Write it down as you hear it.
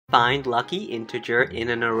Find lucky integer in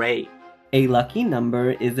an array. A lucky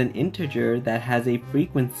number is an integer that has a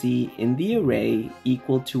frequency in the array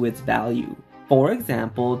equal to its value. For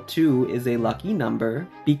example, 2 is a lucky number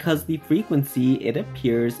because the frequency it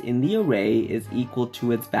appears in the array is equal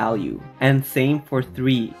to its value. And same for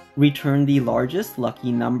 3. Return the largest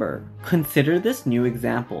lucky number. Consider this new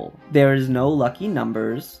example. There is no lucky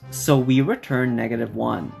numbers, so we return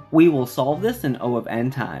 -1. We will solve this in O of n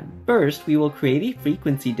time. First, we will create a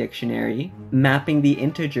frequency dictionary, mapping the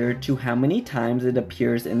integer to how many times it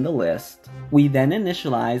appears in the list. We then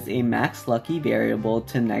initialize a max lucky variable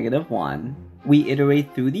to -1. We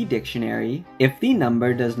iterate through the dictionary. If the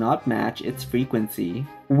number does not match its frequency,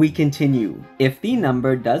 we continue. If the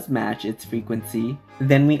number does match its frequency,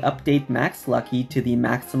 then we update max lucky to the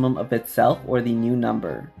maximum of itself or the new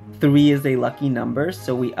number. 3 is a lucky number,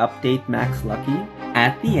 so we update max lucky.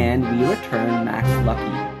 At the end, we return max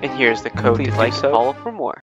lucky. And here's the code to like and follow for more.